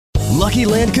Lucky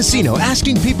Land Casino,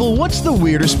 asking people, what's the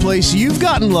weirdest place you've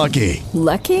gotten lucky?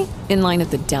 Lucky? In line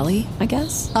at the deli, I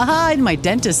guess? Aha, in my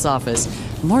dentist's office.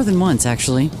 More than once,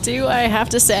 actually. Do I have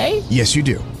to say? Yes, you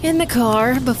do. In the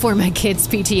car before my kids'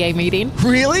 PTA meeting.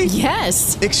 Really?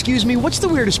 Yes. Excuse me, what's the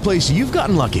weirdest place you've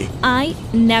gotten lucky? I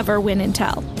never win and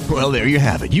tell. Well, there you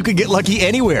have it. You can get lucky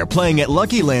anywhere, playing at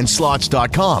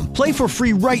LuckyLandSlots.com. Play for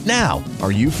free right now.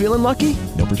 Are you feeling lucky?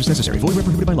 No purchase necessary. Void where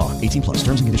prohibited by law. 18 plus.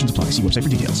 Terms and conditions apply. See website for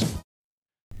details.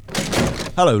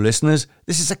 Hello, listeners.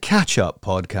 This is a catch-up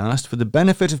podcast for the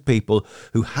benefit of people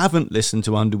who haven't listened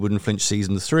to Underwood and Flinch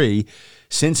Season 3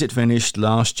 since it finished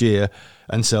last year,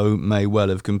 and so may well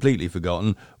have completely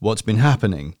forgotten what's been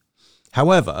happening.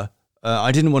 However,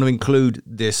 I didn't want to include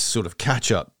this sort of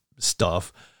catch-up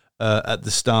stuff at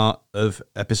the start of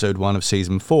episode 1 of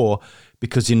Season 4,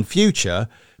 because in future,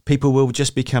 people will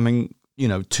just be coming,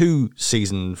 to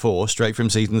Season 4 straight from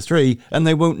Season 3, and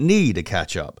they won't need a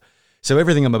catch-up. So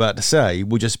everything I'm about to say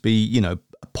will just be, a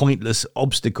pointless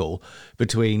obstacle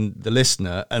between the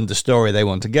listener and the story they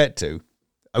want to get to.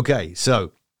 Okay,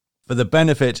 so for the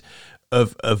benefit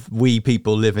of we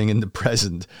people living in the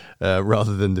present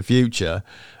rather than the future,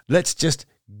 let's just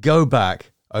go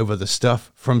back over the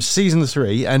stuff from Season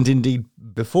 3 and indeed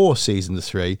before Season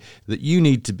 3 that you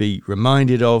need to be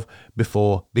reminded of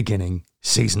before beginning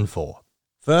Season 4.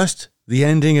 First, the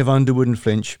ending of Underwood and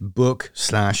Flinch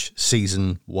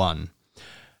book/Season 1.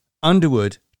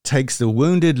 Underwood takes the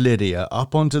wounded Lydia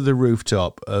up onto the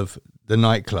rooftop of the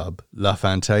nightclub La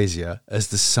Fantasia as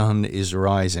the sun is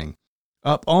rising.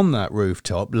 Up on that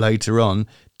rooftop later on,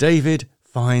 David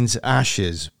finds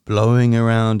ashes blowing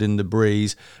around in the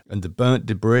breeze and the burnt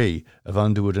debris of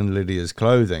Underwood and Lydia's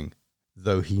clothing,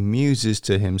 though he muses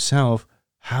to himself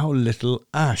how little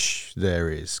ash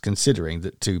there is, considering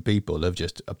that 2 people have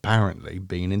just apparently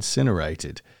been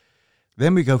incinerated.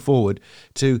 Then we go forward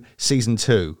to Season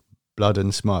 2, Blood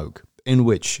and Smoke, in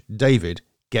which David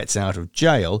gets out of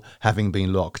jail, having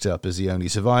been locked up as the only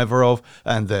survivor of,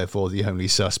 and therefore the only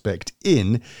suspect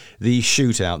in, the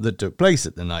shootout that took place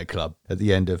at the nightclub at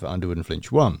the end of Underwood and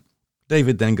Flinch 1.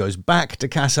 David then goes back to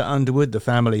Casa Underwood, the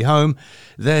family home,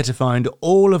 there to find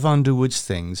all of Underwood's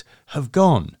things have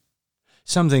gone.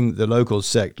 Something the local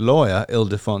sect lawyer,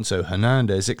 Ildefonso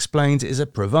Hernandez, explains is a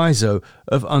proviso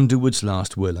of Underwood's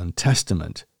last will and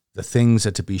testament. The things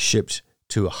are to be shipped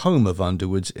to a home of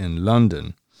Underwood's in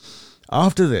London.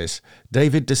 After this,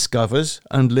 David discovers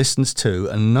and listens to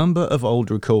a number of old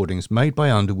recordings made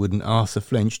by Underwood and Arthur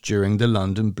Flinch during the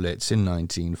London Blitz in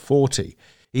 1940.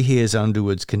 He hears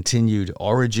Underwood's continued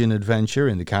origin adventure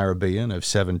in the Caribbean of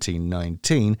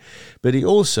 1719, but he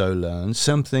also learns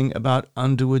something about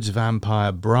Underwood's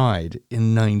vampire bride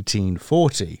in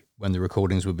 1940, when the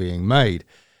recordings were being made.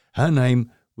 Her name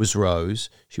was Rose.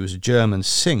 She was a German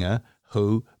singer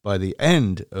who, by the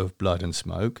end of Blood and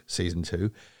Smoke, Season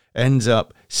 2, ends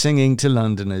up singing to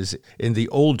Londoners in the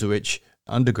Aldwych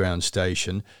underground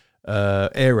station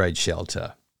air raid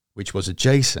shelter, which was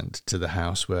adjacent to the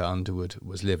house where Underwood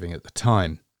was living at the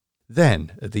time.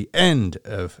 Then, at the end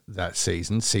of that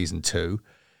season, Season 2,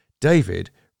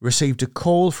 David received a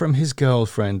call from his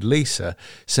girlfriend Lisa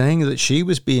saying that she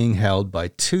was being held by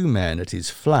 2 men at his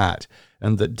flat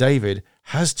and that David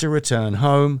has to return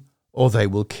home or they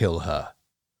will kill her.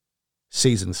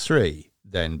 Season 3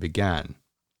 then began.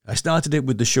 I started it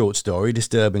with the short story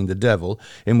Disturbing the Devil,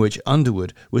 in which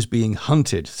Underwood was being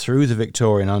hunted through the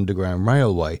Victorian Underground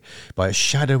Railway by a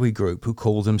shadowy group who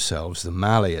called themselves the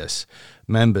Malleus,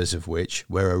 members of which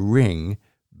wear a ring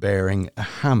bearing a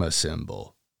hammer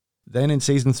symbol. Then in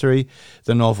Season 3,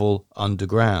 the novel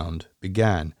Underground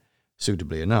began,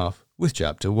 suitably enough, with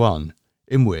Chapter 1,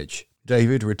 in which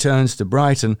David returns to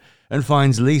Brighton and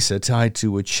finds Lisa tied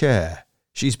to a chair.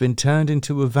 She's been turned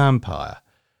into a vampire.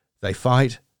 They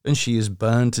fight, and she is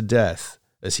burned to death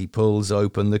as he pulls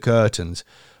open the curtains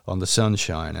on the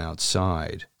sunshine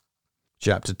outside.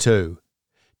 Chapter 2.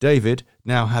 David,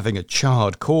 now having a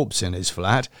charred corpse in his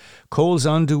flat, calls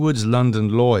Underwood's London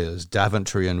lawyers,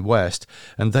 Daventry and West,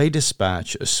 and they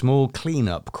dispatch a small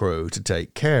clean-up crew to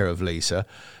take care of Lisa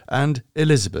and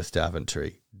Elizabeth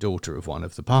Daventry, daughter of one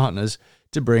of the partners,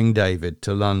 to bring David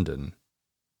to London.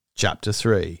 Chapter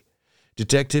 3.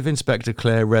 Detective Inspector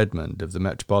Claire Redmond of the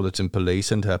Metropolitan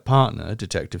Police and her partner,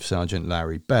 Detective Sergeant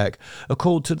Larry Beck, are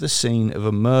called to the scene of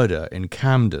a murder in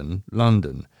Camden,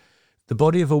 London. The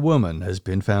body of a woman has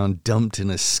been found dumped in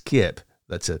a skip,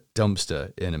 that's a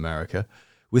dumpster in America,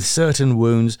 with certain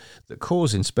wounds that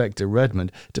cause Inspector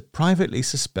Redmond to privately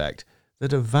suspect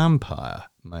that a vampire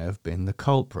may have been the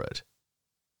culprit.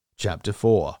 Chapter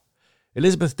 4.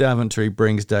 Elizabeth Daventry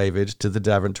brings David to the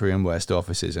Daventry and West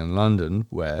offices in London,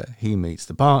 where he meets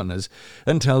the partners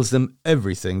and tells them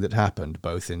everything that happened,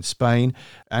 both in Spain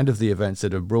and of the events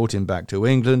that have brought him back to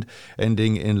England,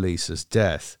 ending in Lisa's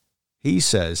death. He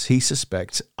says he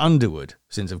suspects Underwood,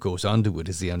 since of course Underwood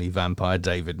is the only vampire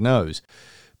David knows.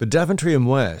 But Daventry and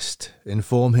West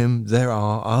inform him there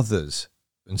are others,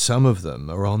 and some of them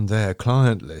are on their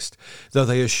client list, though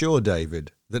they assure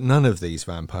David that none of these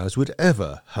vampires would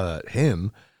ever hurt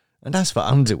him. And as for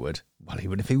Underwood, well,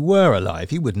 even if he were alive,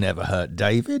 he would never hurt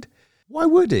David. Why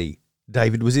would he?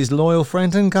 David was his loyal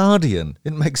friend and guardian.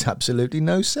 It makes absolutely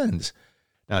no sense.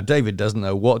 Now, David doesn't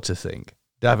know what to think.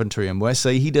 Daventry and West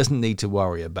say he doesn't need to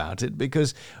worry about it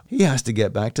because he has to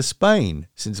get back to Spain,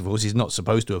 since of course he's not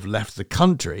supposed to have left the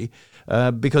country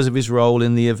because of his role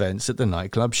in the events at the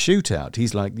nightclub shootout.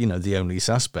 He's like, the only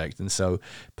suspect, and so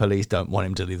police don't want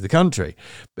him to leave the country.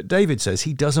 But David says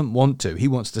he doesn't want to. He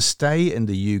wants to stay in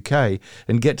the UK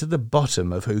and get to the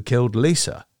bottom of who killed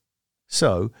Lisa.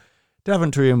 So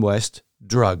Daventry and West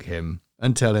drug him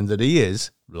and tell him that he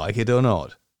is, like it or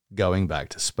not, going back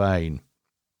to Spain.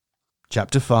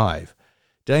 Chapter 5.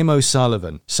 Dame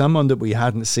O'Sullivan, someone that we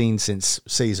hadn't seen since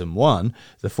Season 1,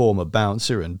 the former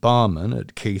bouncer and barman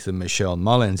at Keith and Michelle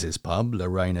Mullins' pub,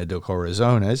 Lorena de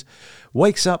Corazones,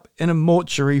 wakes up in a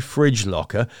mortuary fridge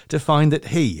locker to find that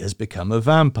he has become a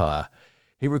vampire.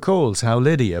 He recalls how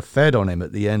Lydia fed on him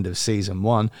at the end of Season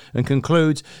 1 and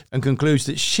concludes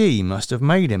that she must have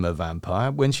made him a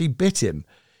vampire when she bit him.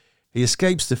 He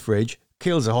escapes the fridge,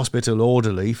 kills a hospital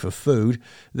orderly for food,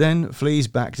 then flees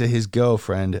back to his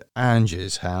girlfriend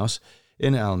Ange's house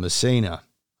in Almacina.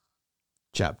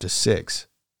 Chapter 6.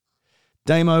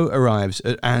 Damo arrives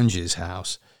at Ange's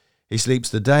house. He sleeps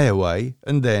the day away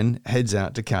and then heads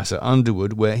out to Casa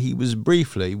Underwood, where he was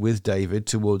briefly with David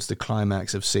towards the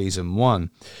climax of Season 1.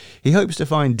 He hopes to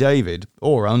find David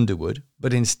or Underwood,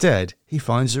 but instead he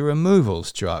finds a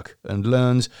removals truck and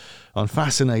learns, on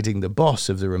fascinating the boss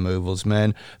of the removals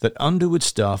men, that Underwood's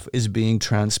stuff is being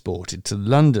transported to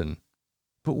London.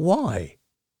 But why?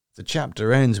 The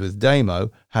chapter ends with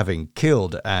Damo, having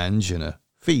killed Ange in a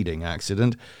feeding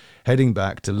accident, heading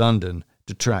back to London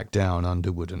to track down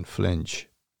Underwood and Flinch.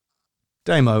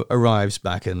 Damo arrives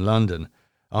back in London.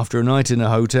 After a night in a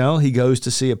hotel, he goes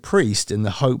to see a priest in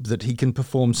the hope that he can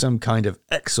perform some kind of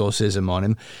exorcism on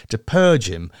him to purge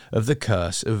him of the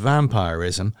curse of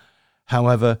vampirism.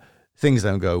 However, things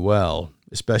don't go well,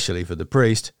 especially for the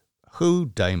priest, who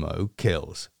Damo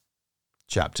kills.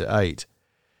 Chapter 8.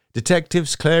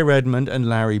 Detectives Claire Redmond and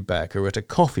Larry Beck are at a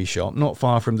coffee shop not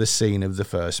far from the scene of the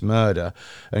first murder,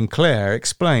 and Claire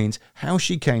explains how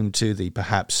she came to the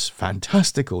perhaps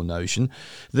fantastical notion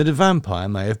that a vampire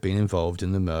may have been involved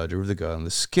in the murder of the girl on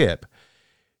the skip.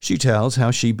 She tells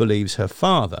how she believes her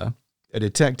father, a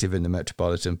detective in the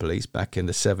Metropolitan Police back in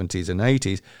the 70s and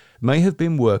 80s, may have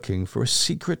been working for a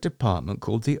secret department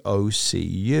called the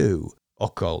OCU,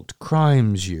 Occult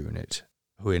Crimes Unit,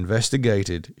 who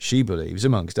investigated, she believes,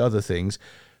 amongst other things,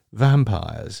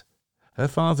 vampires. Her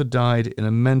father died in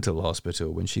a mental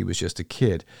hospital when she was just a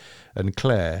kid, and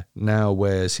Claire now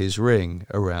wears his ring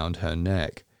around her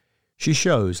neck. She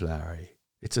shows Larry.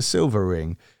 It's a silver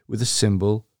ring with a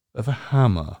symbol of a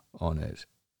hammer on it.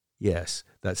 Yes,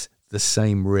 that's the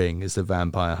same ring as the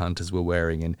vampire hunters were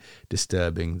wearing in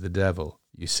Disturbing the Devil,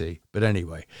 you see. But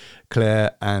anyway,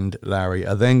 Claire and Larry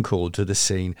are then called to the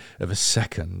scene of a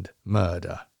second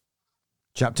murder.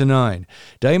 Chapter 9.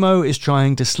 Damo is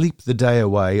trying to sleep the day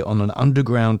away on an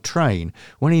underground train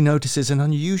when he notices an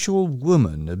unusual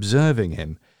woman observing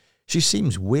him. She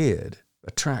seems weird,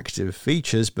 attractive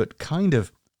features, but kind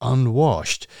of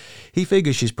unwashed. He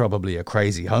figures she's probably a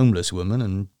crazy homeless woman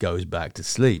and goes back to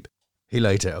sleep. He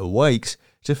later awakes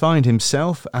to find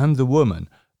himself and the woman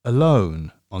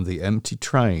alone on the empty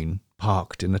train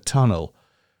parked in a tunnel.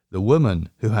 The woman,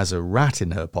 who has a rat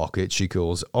in her pocket she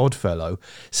calls Oddfellow,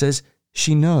 says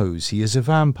she knows he is a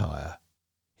vampire.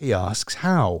 He asks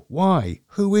how, why,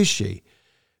 who is she?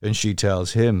 And she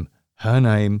tells him her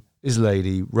name is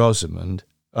Lady Rosamond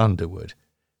Underwood.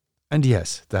 And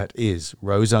yes, that is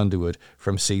Rose Underwood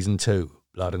from Season 2,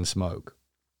 Blood and Smoke.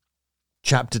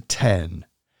 Chapter 10.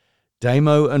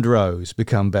 Damo and Rose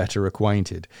become better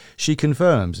acquainted. She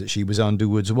confirms that she was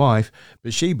Underwood's wife,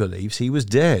 but she believes he was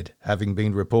dead, having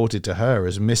been reported to her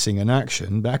as missing in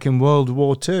action back in World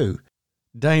War II.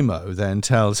 Damo then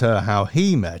tells her how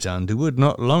he met Underwood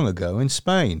not long ago in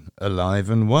Spain,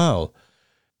 alive and well.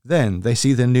 Then they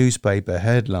see the newspaper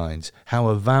headlines, how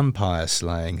a vampire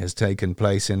slaying has taken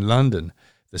place in London,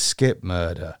 the Skip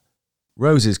murder.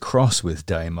 Rose is cross with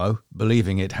Damo,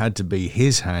 believing it had to be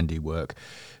his handiwork,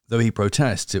 though he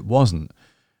protests it wasn't.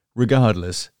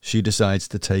 Regardless, she decides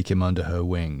to take him under her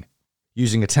wing.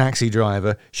 Using a taxi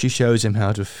driver, she shows him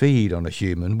how to feed on a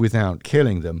human without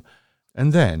killing them,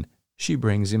 and then she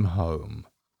brings him home.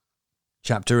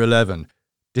 Chapter 11.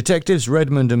 Detectives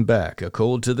Redmond and Beck are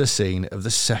called to the scene of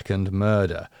the second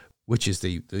murder, which is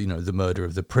the murder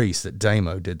of the priest that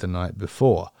Damo did the night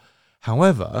before.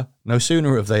 However, no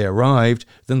sooner have they arrived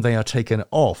than they are taken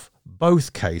off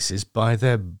both cases by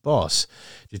their boss,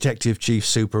 Detective Chief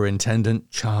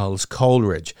Superintendent Charles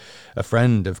Coleridge, a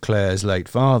friend of Claire's late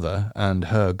father and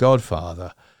her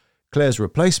godfather. Claire's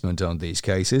replacement on these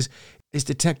cases is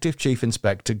Detective Chief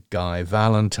Inspector Guy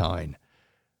Valentine.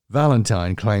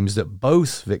 Valentine claims that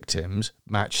both victims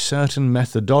match certain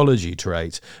methodology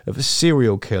traits of a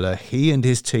serial killer he and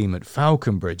his team at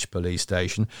Falconbridge Police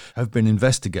Station have been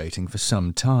investigating for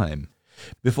some time.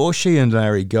 Before she and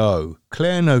Larry go,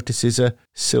 Claire notices a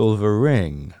silver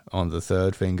ring on the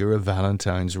third finger of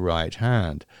Valentine's right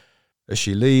hand. As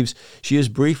she leaves, she is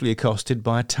briefly accosted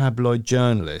by a tabloid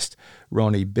journalist,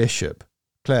 Ronnie Bishop.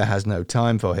 Claire has no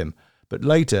time for him, but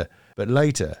later,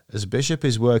 as Bishop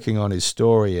is working on his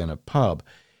story in a pub,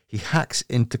 he hacks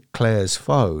into Claire's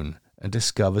phone and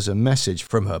discovers a message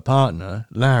from her partner,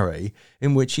 Larry,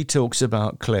 in which he talks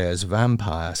about Claire's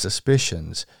vampire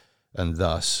suspicions, and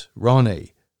thus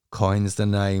Ronnie coins the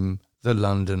name The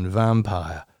London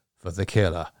Vampire for the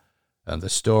killer, and the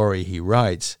story he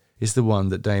writes is the one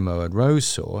that Damo and Rose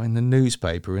saw in the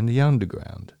newspaper in the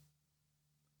Underground.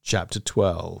 Chapter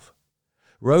 12.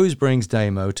 Rose brings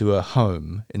Damo to her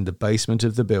home in the basement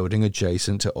of the building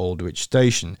adjacent to Aldwych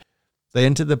Station. They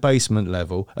enter the basement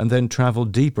level and then travel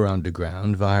deeper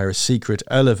underground via a secret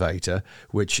elevator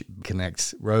which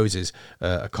connects Rose's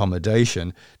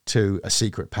accommodation to a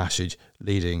secret passage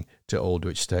leading to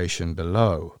Aldwych Station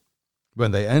below.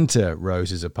 When they enter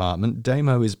Rose's apartment,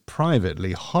 Damo is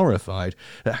privately horrified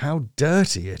at how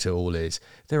dirty it all is.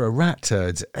 There are rat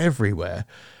turds everywhere,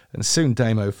 and soon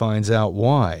Damo finds out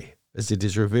why, as it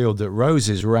is revealed that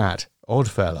Rose's rat,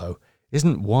 Oddfellow,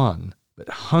 isn't one, but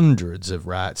hundreds of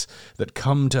rats that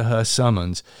come to her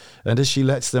summons, and as she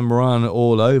lets them run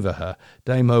all over her,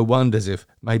 Damo wonders if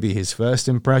maybe his first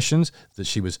impressions, that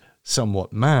she was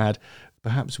somewhat mad,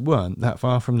 perhaps weren't that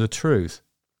far from the truth.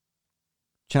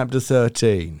 Chapter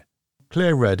 13.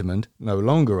 Claire Redmond, no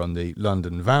longer on the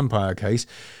London vampire case,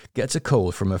 gets a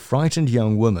call from a frightened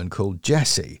young woman called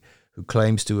Jessie, who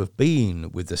claims to have been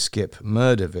with the Skip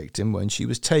murder victim when she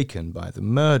was taken by the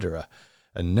murderer,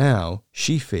 and now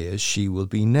she fears she will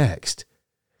be next.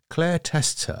 Claire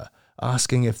tests her,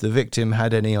 asking if the victim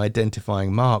had any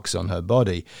identifying marks on her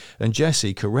body, and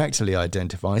Jessie correctly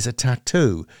identifies a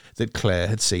tattoo that Claire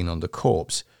had seen on the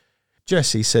corpse.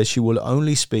 Jessie says she will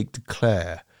only speak to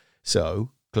Claire,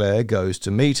 so Claire goes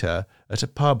to meet her at a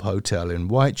pub hotel in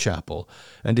Whitechapel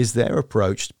and is there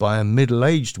approached by a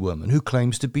middle-aged woman who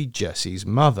claims to be Jessie's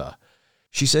mother.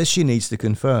 She says she needs to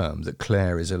confirm that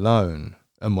Claire is alone,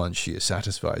 and once she is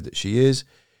satisfied that she is,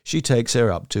 she takes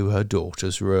her up to her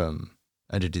daughter's room,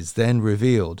 and it is then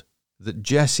revealed that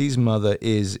Jessie's mother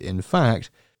is, in fact,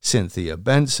 Cynthia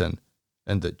Benson,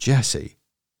 and that Jessie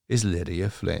is Lydia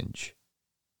Flinch.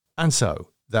 And so,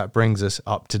 that brings us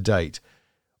up to date,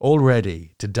 all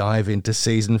ready to dive into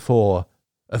Season 4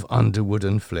 of Underwood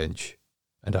and Flinch,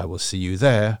 and I will see you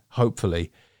there,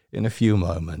 hopefully, in a few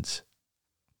moments.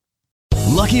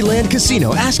 Lucky Land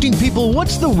Casino, asking people,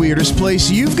 what's the weirdest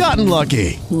place you've gotten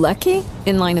lucky? Lucky?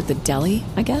 In line at the deli,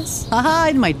 I guess? Aha,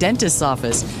 in my dentist's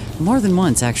office. More than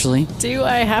once, actually. Do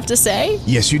I have to say?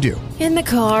 Yes, you do. In the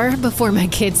car before my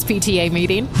kids' PTA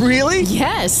meeting. Really?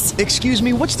 Yes. Excuse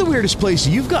me, what's the weirdest place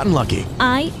you've gotten lucky?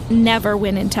 I never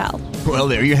win and tell. Well,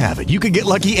 there you have it. You can get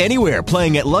lucky anywhere,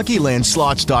 playing at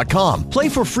LuckyLandSlots.com. Play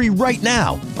for free right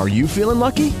now. Are you feeling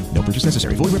lucky? No purchase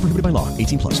necessary. Void where prohibited by law.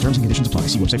 18+. Terms and conditions apply.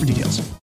 See website for details.